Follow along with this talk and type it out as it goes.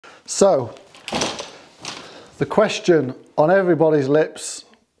So, the question on everybody's lips,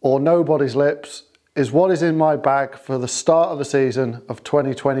 or nobody's lips, is what is in my bag for the start of the season of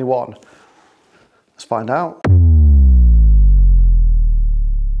 2021? Let's find out.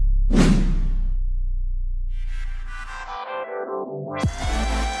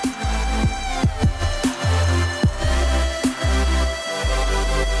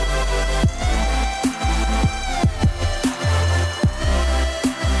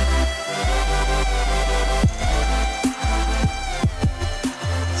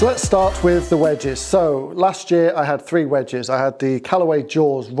 So let's start with the wedges. So last year I had 3 wedges. I had the Callaway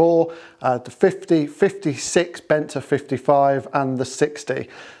Jaws Raw, the 50, 56 bent to 55 and the 60.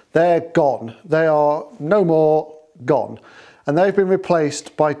 They're gone. They are no more gone. And they've been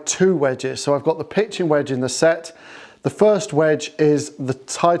replaced by 2 wedges. So I've got the pitching wedge in the set. The first wedge is the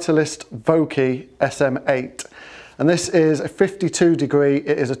Titleist Vokey SM8. And this is a 52 degree.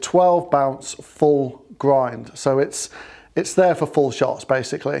 It is a 12 bounce full grind. So it's there for full shots,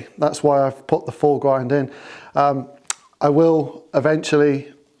 basically. That's why I've put the full grind in. I will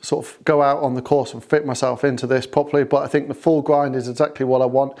eventually sort of go out on the course and fit myself into this properly, but I think the full grind is exactly what I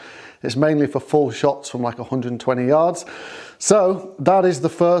want. It's mainly for full shots from like 120 yards. So that is the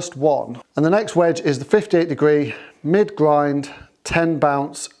first one. And the next wedge is the 58 degree mid grind 10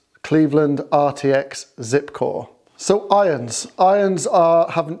 bounce Cleveland RTX zip core. So irons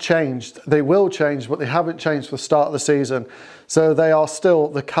haven't changed. They will change, but they haven't changed for the start of the season. So they are still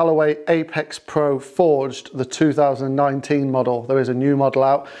the Callaway Apex Pro Forged, the 2019 model. There is a new model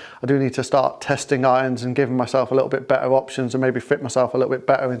out. I do need to start testing irons and giving myself a little bit better options and maybe fit myself a little bit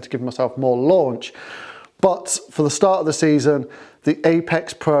better into giving myself more launch. But for the start of the season, the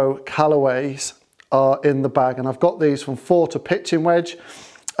Apex Pro Callaways are in the bag, and I've got these from 4 to pitching wedge.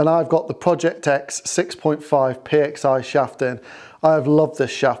 And I've got the Project X 6.5 PXI shaft in. I have loved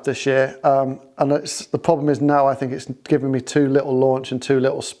this shaft this year, and the problem is now I think it's giving me too little launch and too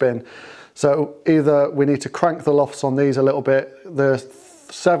little spin. So either we need to crank the lofts on these a little bit. The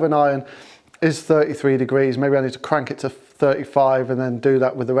 7 iron is 33 degrees. Maybe I need to crank it to 35 and then do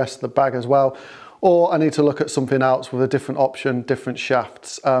that with the rest of the bag as well. Or I need to look at something else with a different option, different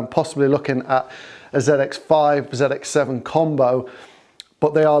shafts. Possibly looking at a ZX5, ZX7 combo,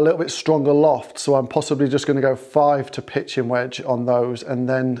 but they are a little bit stronger loft, so I'm possibly just going to go 5 to pitching wedge on those, and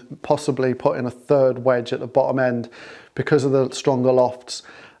then possibly put in a 3rd wedge at the bottom end because of the stronger lofts.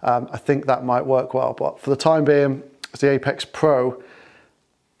 I think that might work well, but for the time being, it's the Apex Pro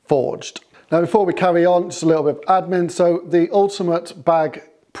Forged. Now before we carry on, just a little bit of admin. So the Ultimate Bag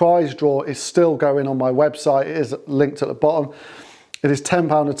prize draw is still going on my website. It is linked at the bottom. It is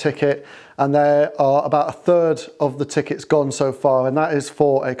 £10 a ticket, and there are about 1/3 of the tickets gone so far, and that is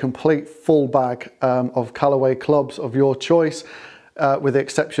for a complete full bag of Callaway clubs of your choice, with the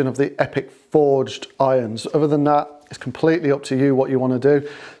exception of the Epic Forged irons. Other than that, it's completely up to you what you want to do.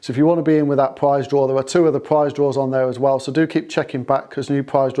 So if you want to be in with that prize draw, there are 2 other prize draws on there as well, so do keep checking back because new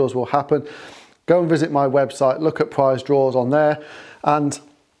prize draws will happen. Go and visit my website, look at prize draws on there, and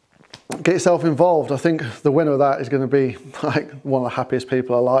get yourself involved. I think the winner of that is going to be like one of the happiest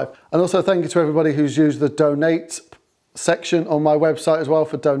people alive. And also thank you to everybody who's used the donate section on my website as well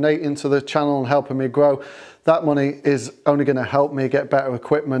for donating to the channel and helping me grow. That money is only going to help me get better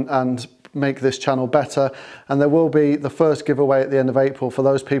equipment and make this channel better. And there will be the first giveaway at the end of April for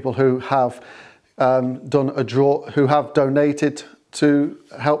those people who have done a draw, who have donated to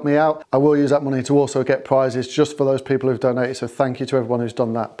help me out. I will use that money to also get prizes just for those people who've donated, so thank you to everyone who's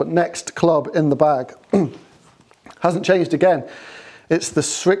done that. But next club in the bag hasn't changed again. It's the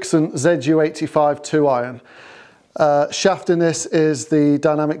Srixon ZU85 2 iron. Shaft in this is the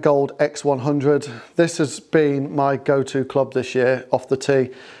Dynamic Gold X100. This has been my go-to club this year off the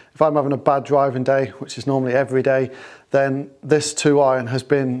tee. If I'm having a bad driving day, which is normally every day, then this 2 iron has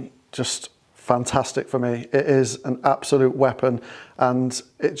been just fantastic for me. It is an absolute weapon, and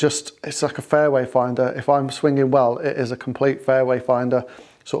it's like a fairway finder. If I'm swinging well, it is a complete fairway finder.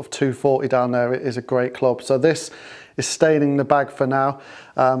 Sort of 240 down there. It is a great club. So this is staying in the bag for now.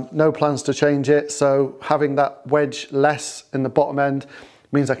 No plans to change it, so having that wedge less in the bottom end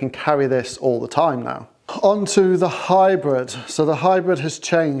means I can carry this all the time now. On to the hybrid. So the hybrid has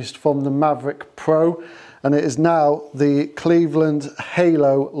changed from the Maverick Pro, and it is now the Cleveland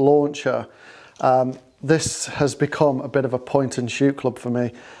Halo launcher. This has become a bit of a point and shoot club for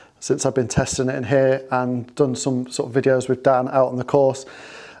me since I've been testing it in here and done some sort of videos with Dan out on the course.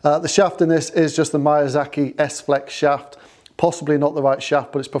 The shaft in this is just the Miyazaki S-Flex shaft. Possibly not the right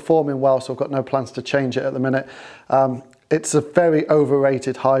shaft, but it's performing well, so I've got no plans to change it at the minute. It's a very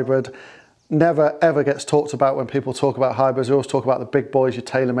overrated hybrid. never ever gets talked about when people talk about hybrids. We always talk about the big boys, your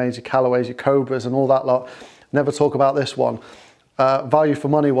TaylorMades, your Callaways, your Cobras and all that lot. Never talk about this one. Value for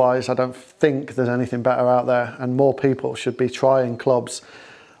money wise, I don't think there's anything better out there, and more people should be trying clubs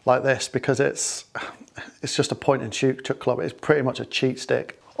like this because it's just a point and shoot club. It's pretty much a cheat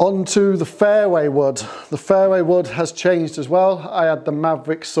stick. On to the fairway wood. The fairway wood has changed as well. I had the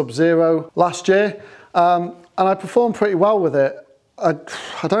Maverick Sub-Zero last year and I performed pretty well with it. I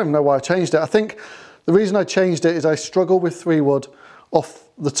don't even know why I changed it. I think the reason I changed it is I struggle with 3 wood off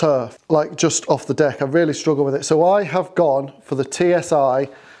the turf, like just off the deck. I really struggle with it. So I have gone for the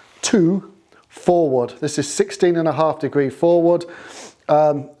TSi2 forward. This is 16.5 degree forward.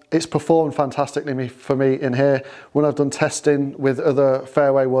 It's performed fantastically for me in here. When I've done testing with other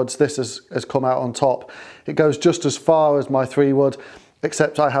fairway woods, this has come out on top. It goes just as far as my 3 wood,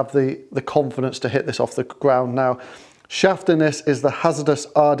 except I have the confidence to hit this off the ground now. Shaft in this is the Hazardous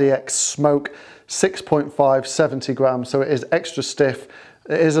RDX Smoke 6.5, 70 grams, so it is extra stiff.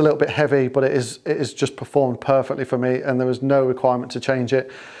 It is a little bit heavy, but it is just performed perfectly for me, and there was no requirement to change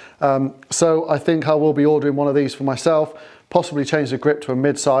it. So I think I will be ordering one of these for myself, possibly change the grip to a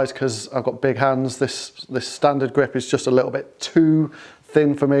mid-size because I've got big hands. This standard grip is just a little bit too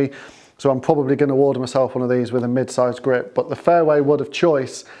thin for me, so I'm probably going to order myself one of these with a mid-size grip. But the fairway wood of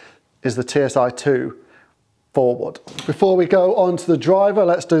choice is the TSi2 forward. Before we go on to the driver,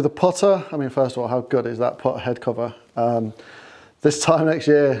 let's do the putter. I mean, first of all, how good is that putter head cover? This time next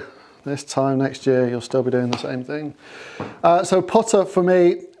year, you'll still be doing the same thing. So putter for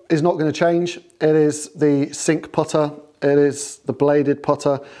me is not going to change. It is the sink putter. It is the bladed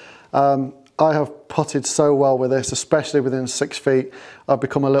putter. I have putted so well with this, especially within 6 feet. I've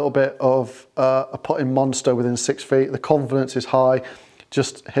become a little bit of a putting monster within 6 feet. The confidence is high.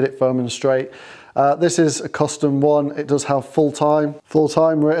 Just hit it firm and straight. This is a custom one. It does have full time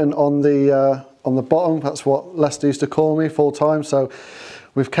written on the bottom. That's what Lester used to call me, full time. So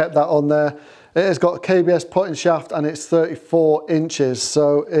we've kept that on there. It has got a KBS putting shaft and it's 34 inches.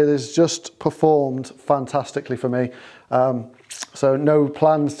 So it has just performed fantastically for me. So no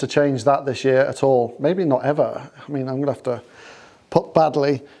plans to change that this year at all. Maybe not ever. I mean, I'm gonna have to putt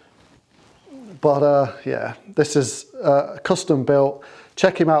badly. But yeah, this is custom built.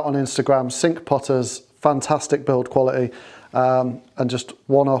 Check him out on Instagram, Sink Putters, fantastic build quality. And just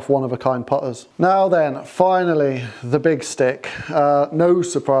one of a kind putters. Now then, finally, the big stick. No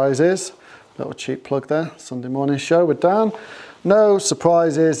surprises. Little cheap plug there, Sunday morning show with Dan. No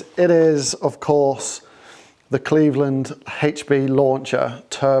surprises. It is, of course, the Cleveland HB Launcher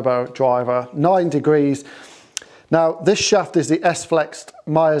Turbo Driver, 9 degrees. Now, this shaft is the S-Flexed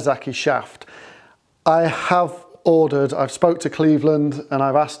Miyazaki shaft. I've spoke to Cleveland and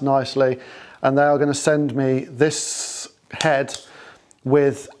I've asked nicely, and they are going to send me this head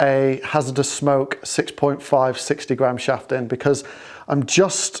with a Hazardous Smoke 6.5 60 gram shaft in, because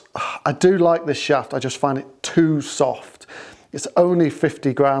I do like this shaft. I just find it too soft. It's only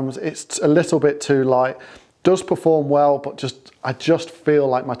 50 grams. It's a little bit too light. Does perform well, but I just feel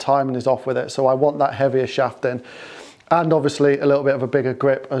like my timing is off with it. So I want that heavier shaft in, and obviously a little bit of a bigger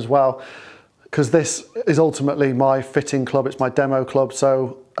grip as well, because this is ultimately my fitting club. It's my demo club.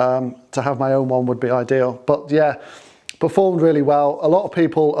 So to have my own one would be ideal. But yeah, performed really well. A lot of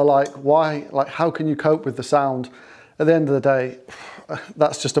people are like, why? Like, how can you cope with the sound? At the end of the day,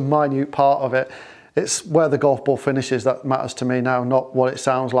 that's just a minute part of it. It's where the golf ball finishes that matters to me now, not what it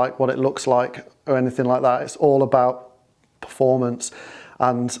sounds like, what it looks like, or anything like that. It's all about performance.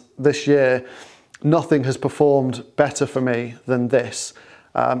 And this year, nothing has performed better for me than this.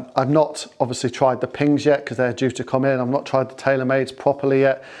 I've not obviously tried the pings yet because they're due to come in. I've not tried the TaylorMades properly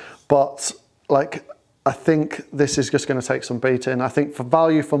yet, but like, I think this is just going to take some beating. I think for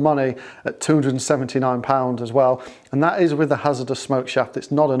value for money at £279 as well, and that is with the Hazardous Smoke shaft.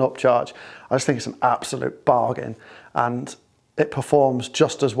 It's not an upcharge. I just think it's an absolute bargain, and it performs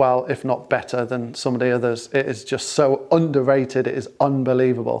just as well, if not better, than some of the others. It is just so underrated. It is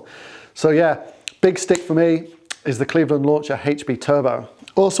unbelievable. So yeah, big stick for me is the Cleveland Launcher HB Turbo.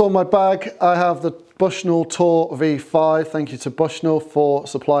 Also in my bag, I have the Bushnell Tour V5. Thank you to Bushnell for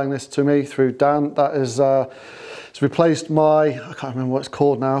supplying this to me through Dan. That is, it's replaced my, I can't remember what it's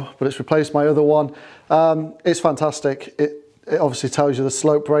called now, but it's replaced my other one. It's fantastic. It obviously tells you the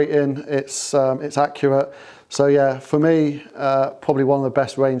slope rating. It's accurate. So yeah, for me, probably one of the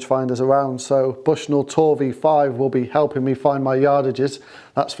best rangefinders around. So Bushnell Tour V5 will be helping me find my yardages,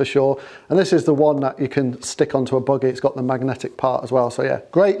 that's for sure. And this is the one that you can stick onto a buggy. It's got the magnetic part as well. So yeah,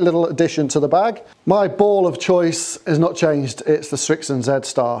 great little addition to the bag. My ball of choice has not changed. It's the Srixon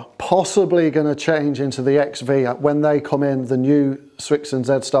Z-Star. Possibly going to change into the XV when they come in, the new Srixon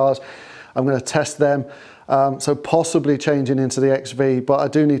Z-Stars. I'm going to test them. So possibly changing into the XV, but I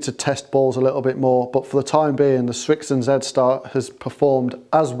do need to test balls a little bit more. But for the time being, the Srixon Z-Start has performed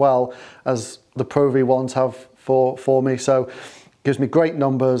as well as the Pro V ones have for me. So it gives me great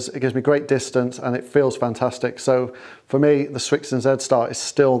numbers, it gives me great distance, and it feels fantastic. So for me, the Srixon Z-Start is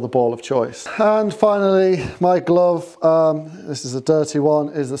still the ball of choice. And finally, my glove, this is a dirty one,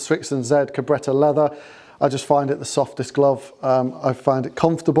 is the Srixon Z Cabretta leather. I just find it the softest glove. I find it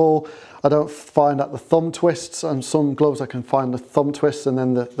comfortable. I don't find that the thumb twists. On some gloves I can find the thumb twists and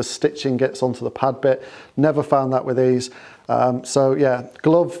then the stitching gets onto the pad bit. Never found that with these. So yeah,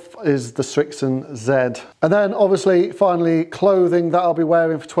 glove is the Srixon Z. And then obviously, finally, clothing that I'll be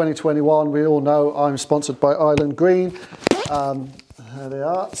wearing for 2021. We all know I'm sponsored by Island Green. There they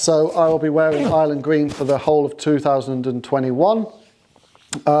are. So I will be wearing Island Green for the whole of 2021.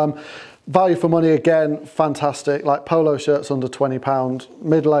 Value for money again, fantastic. Like polo shirts under £20,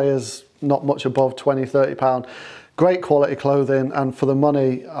 mid layers not much above £20–30. Great quality clothing, and for the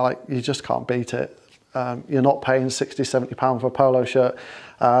money, like, you just can't beat it. You're not paying £60–70 for a polo shirt.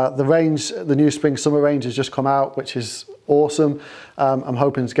 The range, the new spring summer range has just come out, which is awesome. I'm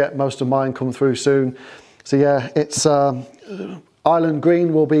hoping to get most of mine come through soon. So yeah, it's Island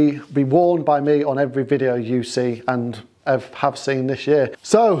Green will be worn by me on every video you see and have seen this year.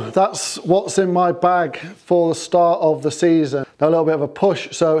 So that's what's in my bag for the start of the season. Now a little bit of a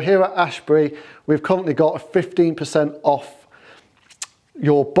push. So here at Ashbury, we've currently got a 15% off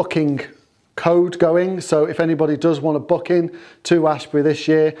your booking code going. So if anybody does want to book in to Ashbury this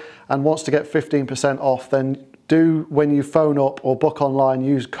year and wants to get 15% off, then do, when you phone up or book online,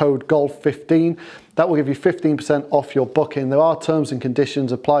 use code GOLF15. That will give you 15% off your booking. There are terms and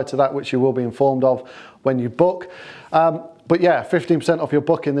conditions applied to that, which you will be informed of when you book. But yeah, 15% off your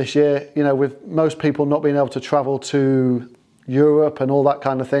booking this year. You know, with most people not being able to travel to Europe and all that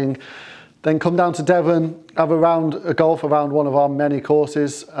kind of thing, then come down to Devon, have a golf around one of our many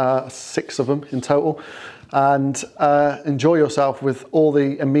courses, 6 of them in total, and enjoy yourself with all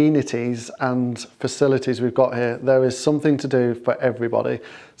the amenities and facilities we've got here. There is something to do for everybody.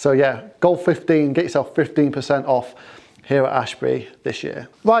 So yeah, Golf 15, get yourself 15% off here at Ashbury this year.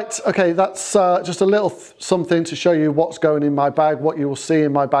 Right, okay, that's just a little something to show you what's going in my bag, what you will see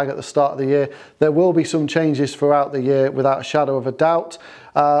in my bag at the start of the year. There will be some changes throughout the year without a shadow of a doubt.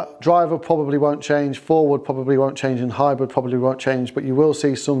 Driver probably won't change, forward probably won't change, and hybrid probably won't change, but you will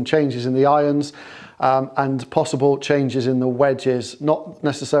see some changes in the irons and possible changes in the wedges. Not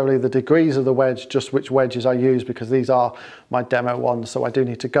necessarily the degrees of the wedge, just which wedges I use, because these are my demo ones, so I do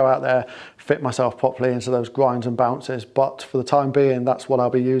need to go out there, fit myself properly into those grinds and bounces, but for the time being, that's what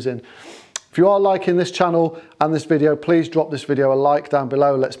I'll be using. If you are liking this channel and this video, please drop this video a like down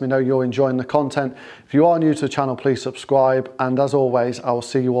below. Lets me know you're enjoying the content. If you are new to the channel, please subscribe. And as always, I will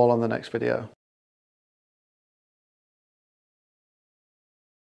see you all on the next video.